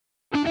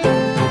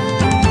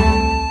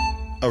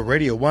A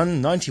Radio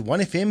 1 91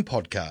 FM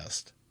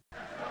podcast.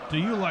 Do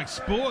you like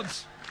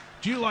sports?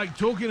 Do you like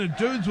talking to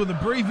dudes with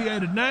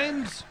abbreviated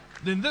names?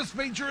 Then this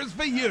feature is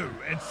for you.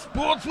 It's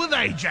Sports with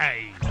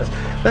AJ.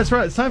 That's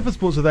right. It's time for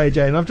Sports with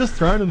AJ, and I've just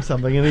thrown him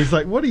something, and he's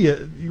like,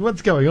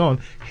 what's going on?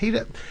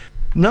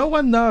 No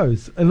one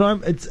knows, and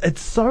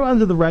it's so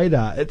under the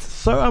radar. It's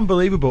so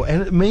unbelievable,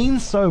 and it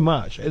means so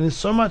much, and there's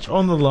so much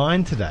on the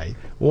line today.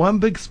 One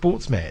big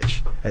sports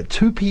match at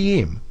 2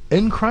 p.m.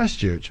 in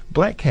Christchurch,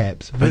 Black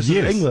Caps versus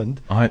England,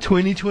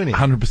 2020.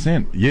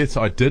 100%. Yes,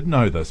 I did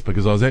know this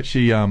because I was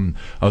actually I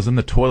was in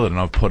the toilet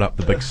and I've put up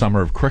the big summer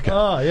of cricket.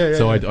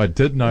 I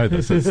did know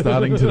this. It's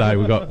starting today.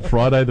 We've got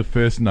Friday the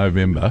 1st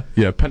November.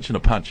 Yeah, pinch and a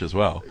punch as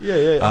well.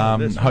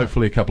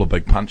 Hopefully a couple of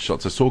big punch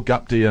shots. I saw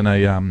Gupti in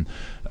a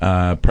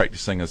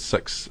practicing a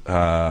 6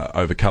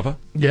 over cover.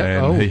 He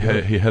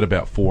hit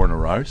about 4 in a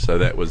row, so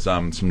that was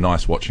some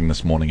nice watching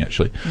this morning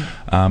actually.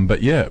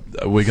 But yeah,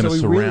 we're going to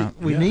surround.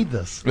 We need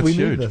this. It's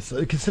huge. Need this.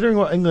 Considering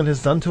what England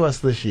has done to us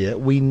this year,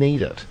 we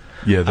need it.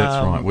 Yeah,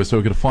 that's right. So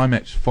we've got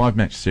a five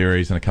match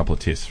series and a couple of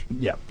tests.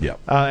 Yeah.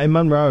 And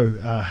Munro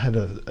had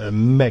a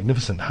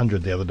magnificent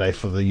 100 the other day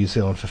for the New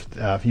Zealand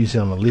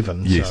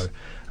 11. Yes.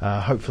 So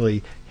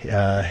hopefully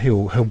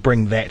he'll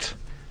bring that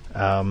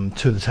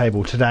to the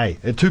table today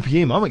at 2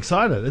 p.m. I'm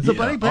excited. It's a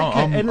bloody Black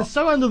Cat, and it's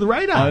so under the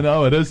radar. I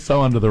know, it is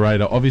so under the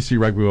radar. Obviously,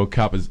 Rugby World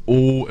Cup is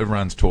all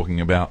everyone's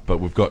talking about, but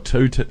we've got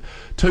two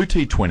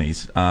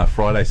T20s,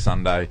 Friday,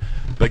 Sunday.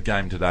 Big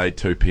game today,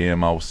 2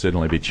 p.m. I'll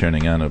certainly be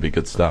tuning in. It'll be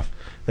good stuff.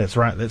 That's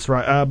right.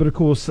 But of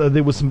course,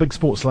 there was some big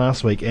sports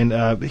last week, and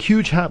a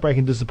huge heartbreak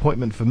and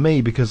disappointment for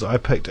me because I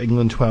picked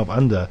England 12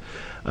 under.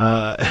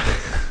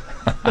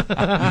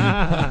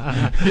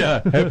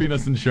 Yeah,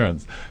 happiness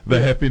insurance.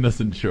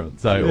 Happiness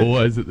insurance. So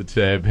always at the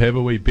tab, have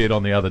a wee bet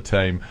on the other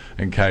team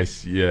in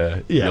case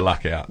you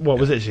luck out. Well, it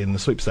was actually in the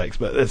sweepstakes,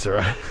 but that's all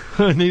right.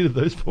 I needed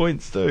those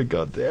points too.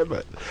 God damn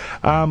it.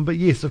 But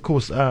yes, of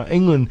course,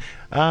 England.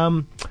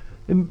 Wow,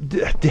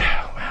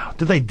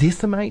 did they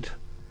decimate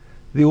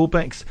the All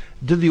Blacks?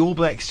 Did the All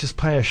Blacks just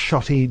play a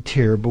shotty,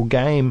 terrible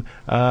game?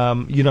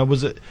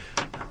 Was it?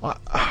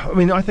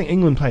 I think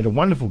England played a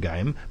wonderful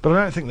game, but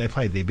I don't think they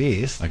played their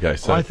best. Okay,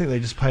 so I think they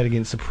just played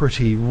against a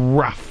pretty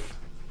rough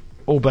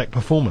All Black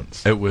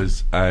performance. It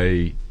was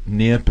a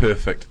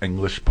near-perfect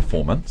English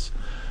performance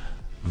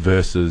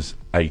versus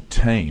a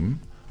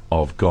team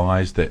of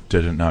guys that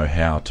didn't know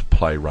how to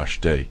play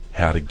rush D,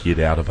 how to get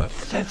out of it.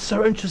 That's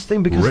so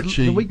interesting because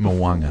Richie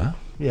Mo'unga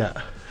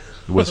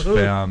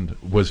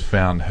was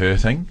found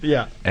hurting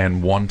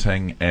and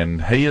wanting,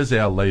 and he is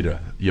our leader.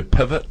 Your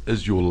pivot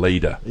is your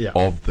leader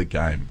of the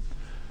game.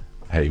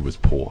 He was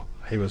poor.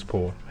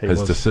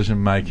 His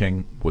decision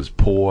making was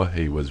poor.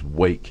 He was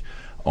weak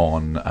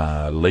on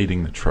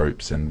leading the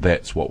troops, and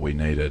that's what we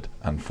needed,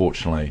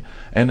 unfortunately.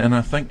 And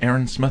I think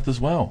Aaron Smith as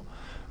well.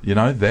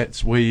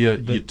 That's where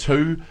your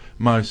two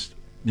most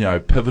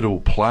pivotal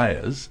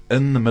players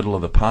in the middle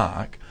of the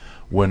park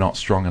were not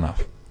strong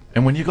enough.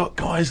 And when you got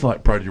guys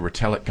like Brodie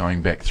Retallick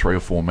going back 3 or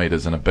 4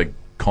 metres in a big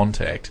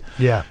contact,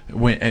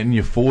 and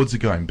your forwards are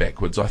going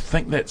backwards, I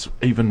think that's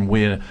even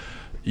where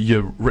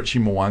your Richie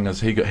Mo'unga's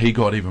he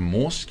got even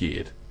more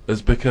scared,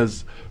 is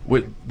because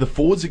the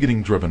forwards are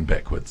getting driven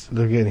backwards.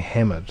 They're getting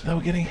hammered. They were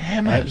getting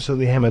hammered.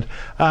 Absolutely hammered.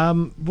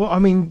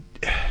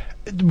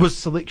 Was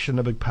selection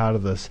a big part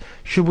of this?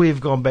 Should we have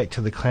gone back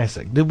to the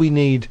classic? Did we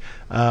need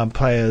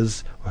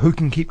players who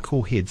can keep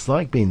cool heads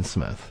like Ben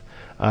Smith?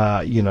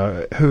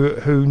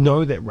 Who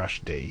know that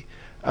rush D.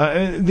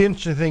 And the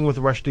interesting thing with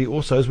the rush D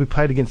also is we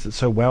played against it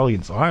so well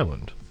against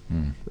Ireland.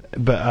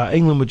 But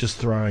England were just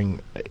throwing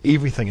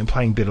everything and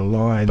playing better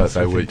lines. But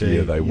they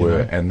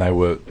were, and they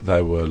were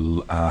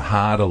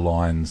harder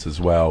lines as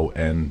well,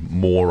 and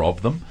more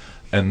of them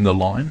in the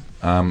line.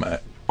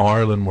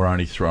 Ireland were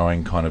only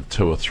throwing kind of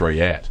 2 or 3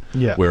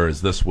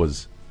 whereas this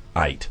was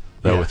 8.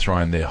 They were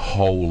throwing their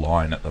whole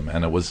line at them,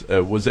 and it was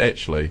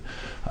actually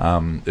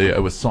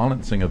it was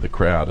silencing of the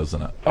crowd,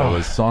 isn't it? It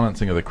was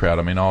silencing of the crowd.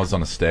 I mean, I was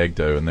on a stag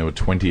do, and there were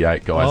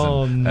 28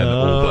 guys in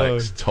All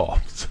Blacks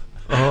tops.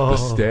 The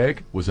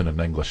stag was in an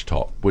English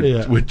top.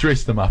 We'd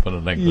dressed them up in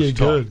an English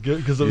top. Good,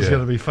 because it was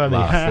going to be funny.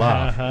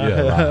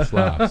 Last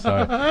laugh.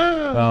 So,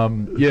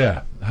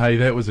 hey,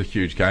 that was a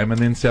huge game,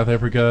 and then South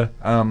Africa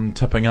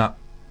tipping up,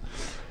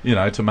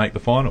 to make the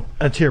final.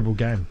 A terrible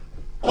game.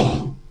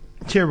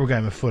 Terrible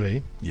game of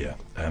footy. Yeah,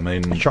 I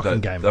mean, shocking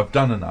game. They've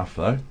done enough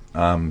though.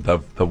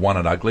 They've won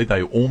it ugly.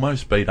 They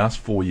almost beat us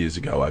 4 years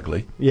ago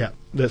ugly. Yeah,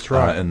 that's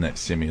right. In that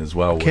semi as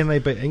well. Can they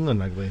beat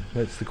England ugly?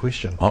 That's the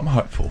question. I'm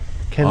hopeful.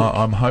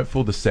 I'm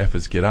hopeful the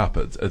Saffers get up.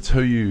 It's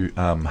who you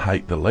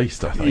hate the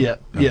least, I think.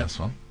 This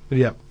one.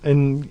 Yeah,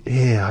 and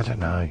I don't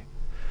know.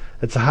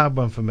 It's a hard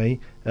one for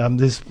me.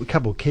 There's a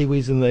couple of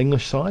Kiwis in the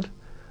English side.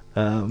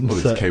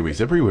 There's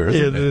Kiwis everywhere,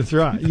 isn't there? Yeah, that's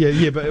right.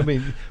 Yeah, but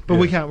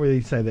we can't really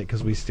say that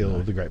because we steal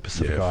the great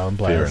Pacific Island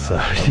players. Fair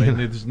enough. I mean,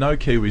 there's no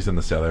Kiwis in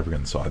the South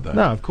African side, though.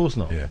 No, of course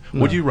not. Yeah. No.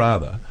 Would you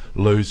rather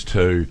lose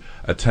to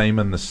a team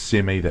in the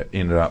semi that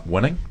ended up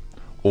winning,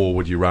 or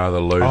would you rather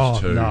lose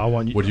to? No, I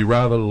want you. Would you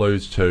rather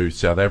lose to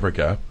South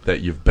Africa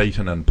that you've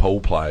beaten in pool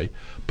play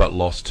but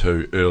lost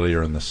to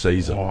earlier in the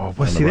season? Oh,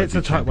 well, see, that's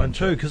a tight one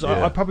too, because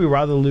I'd probably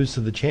rather lose to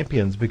the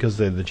champions because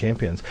they're the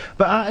champions.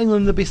 But are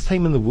England the best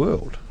team in the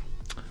world?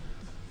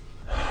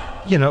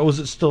 Or is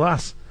it still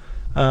us?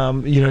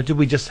 Did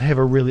we just have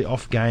a really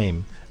off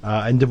game?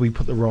 And did we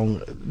put the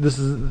wrong? This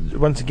is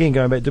once again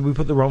going back. Did we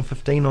put the wrong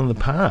 15 on the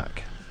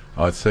park?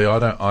 I'd say I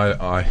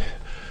don't.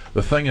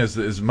 The thing is,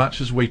 as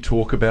much as we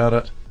talk about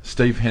it,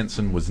 Steve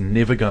Hansen was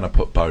never going to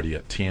put Bodie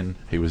at 10.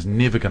 He was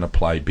never going to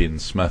play Ben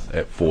Smith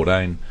at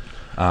 14.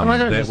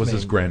 That was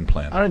his grand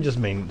plan. I don't just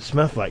mean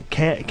Smith. Like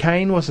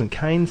Kane, wasn't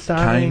Kane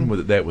starting?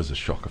 That was a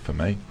shocker for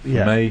me.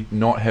 Yeah. For me,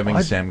 not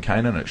having Sam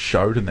Cane, and it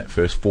showed in that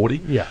first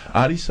 40. Yeah.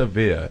 Ardie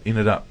Savea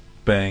ended up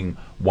being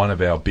one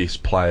of our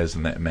best players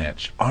in that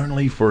match,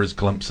 only for his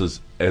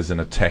glimpses as an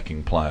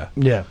attacking player.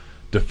 Yeah.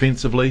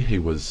 Defensively, he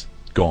was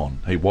gone.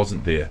 He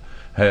wasn't there.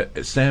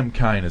 Sam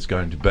Cane is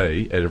going to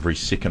be at every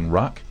second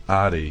ruck.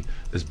 Ardie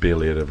is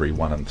barely at every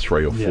 1 and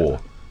 3 or 4. Yeah.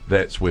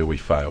 That's where we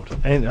failed.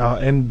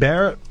 And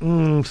Barrett,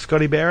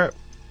 Scotty Barrett.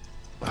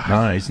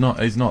 No, he's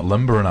not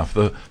limber enough.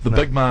 The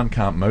big man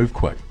can't move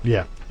quick.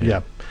 Yeah,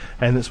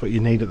 and that's what you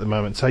need at the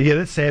moment. So yeah,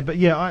 that's sad. But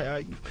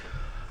yeah,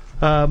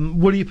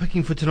 what are you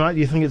picking for tonight? Do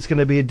you think it's going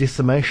to be a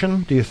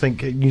decimation? Do you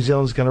think New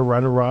Zealand's going to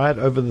run a riot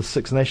over the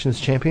Six Nations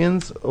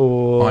champions?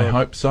 Or I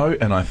hope so,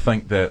 and I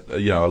think that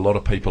a lot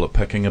of people are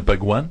picking a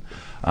big win.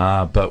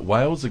 But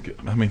Wales,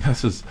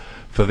 this is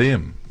for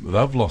them.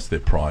 They've lost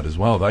their pride as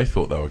well. They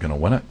thought they were going to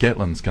win it.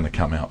 Gatland's going to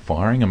come out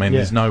firing.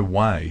 There's no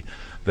way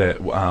that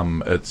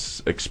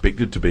it's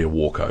expected to be a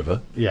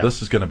walkover. Yeah.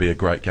 This is going to be a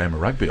great game of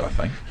rugby, I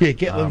think. Yeah,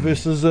 Gatland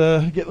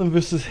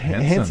versus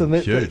Hansen.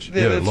 Huge.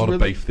 A lot of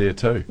beef there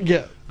too.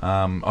 Yeah.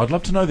 I'd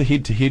love to know the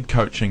head-to-head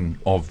coaching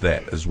of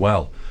that as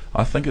well.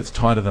 I think it's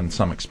tighter than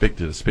some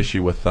expected, especially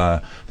with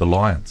the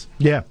Lions.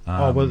 Yeah.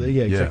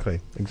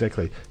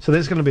 Exactly. So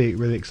that's going to be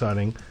really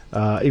exciting.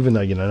 Even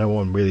though no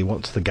one really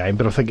wants the game,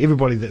 but I think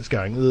everybody that's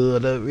going, I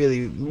don't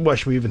really. Why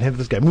should we even have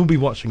this game? We'll be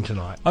watching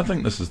tonight. I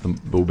think this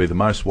will be the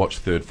most watched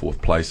third,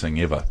 fourth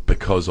placing ever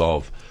because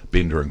of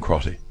Bender and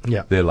Crotty.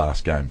 Yeah. Their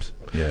last games.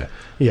 Yeah.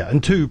 Yeah,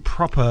 and two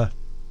proper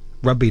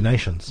rugby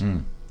nations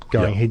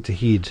going head to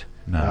head.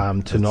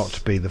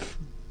 Not be the.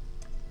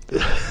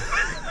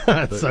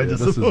 It's so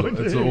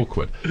disappointing. It's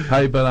awkward.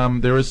 Hey, but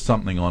there is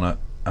something on it.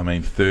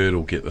 Third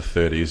will get the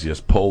third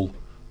easiest pull.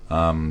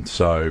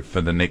 So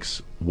for the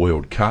next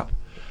World Cup,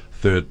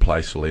 third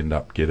place will end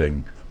up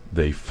getting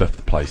the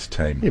fifth place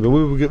team. Yeah, but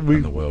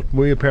in the world.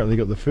 We apparently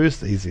got the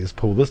first easiest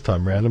pull this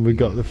time round, and we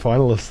got the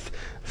finalists,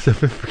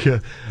 South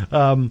Africa.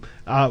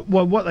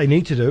 What they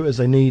need to do is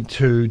they need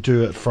to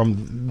do it from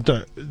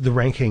the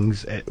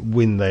rankings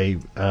when they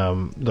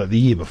like the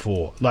year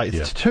before. Like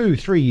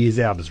 2-3 years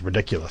out is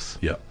ridiculous.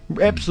 Yeah,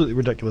 absolutely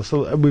ridiculous.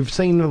 So we've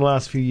seen in the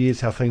last few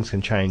years how things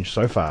can change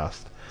so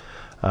fast.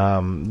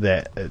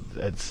 That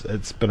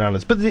it's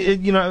bananas. But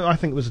I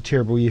think it was a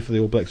terrible year for the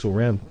All Blacks all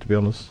round, to be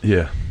honest.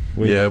 Yeah,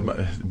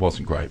 it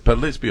wasn't great. But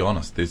let's be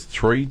honest, there's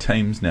 3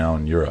 teams now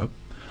in Europe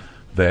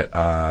that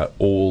are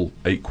all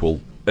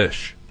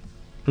equal-ish.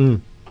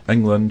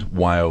 England,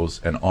 Wales,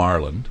 and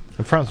Ireland.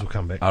 And France will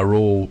come back.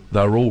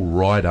 They're all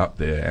right up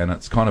there, and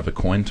it's kind of a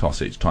coin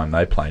toss each time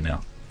they play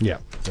now. Yeah,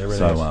 it really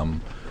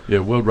is. Yeah,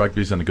 World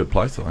Rugby's in a good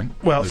place, I think.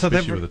 Well,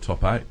 especially with the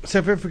top 8.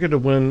 South Africa to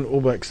win, All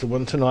Blacks to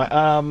win tonight.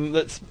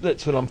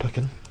 That's what I'm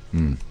picking.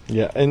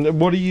 Yeah, and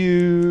what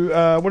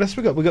else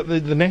we got? We got the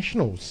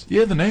Nationals.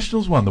 Yeah, the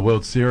Nationals won the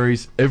World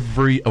Series.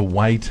 Every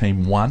away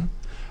team won.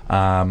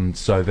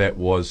 So that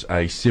was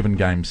a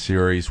 7-game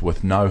series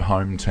with no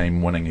home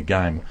team winning a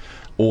game.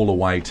 All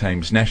away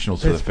teams,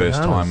 Nationals for the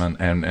first time,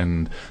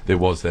 and there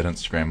was that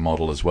Instagram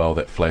model as well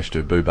that flashed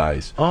her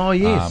boobies. Oh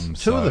yes,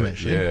 2 of them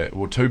actually. Yeah,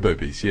 well, 2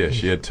 boobies. Yeah,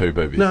 she had 2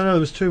 boobies. No, there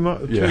was 2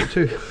 more. Yeah.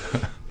 2.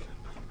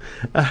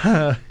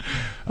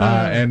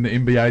 And the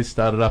NBA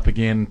started up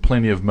again.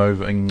 Plenty of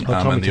moving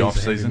in the off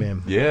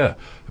season. Yeah,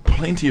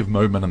 plenty of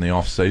movement in the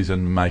off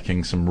season,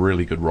 making some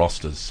really good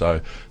rosters.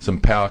 So some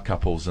power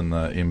couples in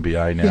the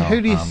NBA now.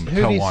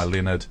 Kawhi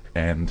Leonard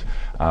and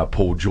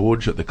Paul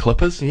George at the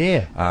Clippers.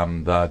 Yeah,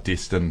 they're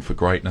destined for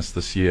greatness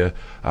this year.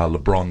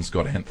 LeBron's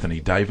got Anthony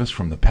Davis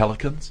from the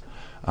Pelicans.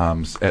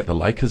 At the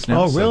Lakers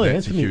now. Oh, really? So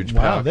that's a huge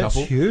power couple. That's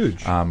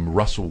huge.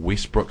 Russell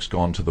Westbrook's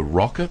gone to the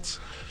Rockets.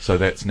 So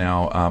that's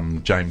now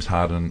James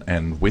Harden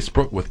and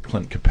Westbrook with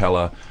Clint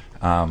Capella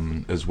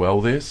as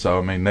well there.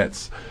 So,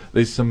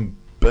 there's some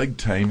big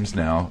teams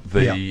now.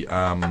 The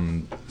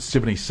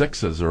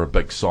 76ers are a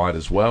big side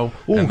as well.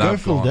 Oh, go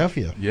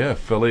Philadelphia. Yeah,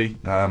 Philly.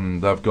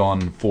 They've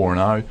gone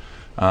 4-0.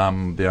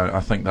 I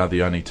think they're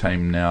the only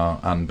team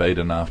now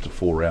unbeaten after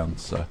 4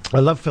 rounds. So. I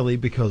love Philly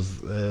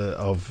because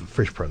of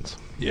Fresh Prince.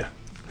 Yeah.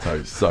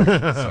 So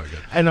good.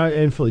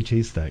 and Philly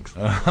cheesesteaks.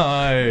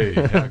 Hey,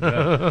 how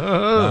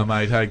good.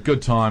 Mate, hey,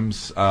 good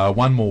times.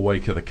 1 more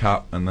week of the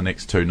Cup and the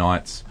next 2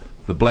 nights.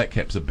 The Black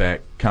Caps are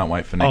back. Can't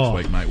wait for next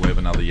week, mate. We have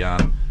another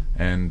yarn.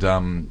 And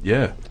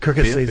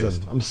Cricket Bear season.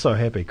 Fest. I'm so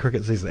happy.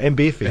 Cricket season and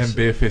Bear Fest. And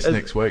Bear Fest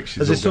next week.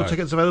 Is there still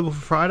tickets available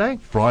for Friday?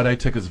 Friday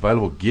tickets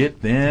available.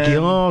 Get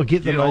them.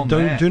 Get them.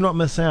 Do not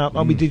miss out.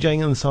 I'll be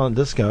DJing in the Silent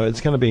Disco.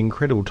 It's going to be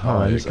incredible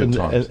times,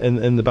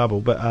 in the bubble.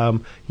 But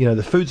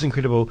the food's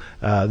incredible.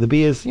 The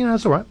beers,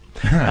 it's all right.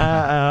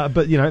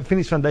 But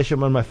Phoenix Foundation,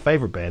 one of my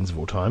favourite bands of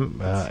all time.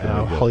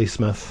 Holly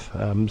Smith.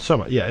 So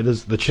much. Yeah, it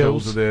is. The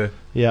Chills are there.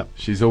 Yeah,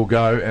 she's all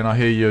go, and I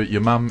hear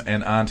your mum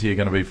and auntie are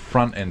going to be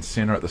front and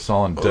centre at the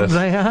Silent Disc.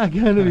 They are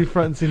going to be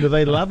front and centre.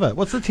 They love it.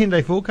 What's the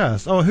 10-day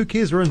forecast? Oh, who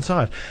cares? We're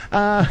inside.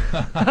 And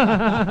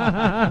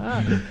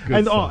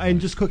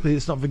just quickly,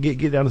 let's not forget,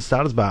 get down to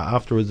Starters Bar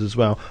afterwards as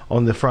well.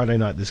 On the Friday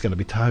night, there's going to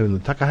be Tahu and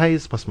the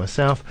Takahays plus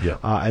myself. Yeah.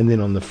 And then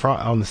on the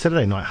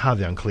Saturday night,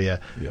 Harvey Unclear,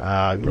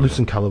 Loose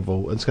and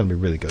Colourful. It's going to be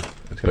really good.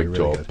 Big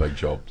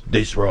job.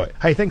 That's right.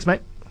 Hey, thanks,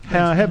 mate.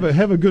 Have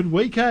a good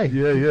week, eh? Yeah.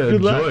 Good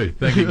Enjoy. Luck.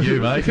 Thank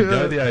you, mate.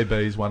 Go the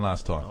ABs one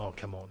last time. Oh,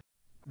 come on.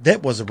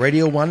 That was a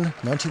Radio 1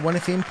 91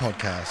 FM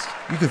podcast.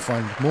 You can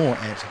find more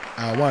at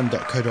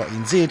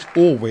r1.co.nz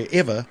or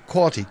wherever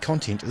quality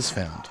content is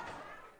found.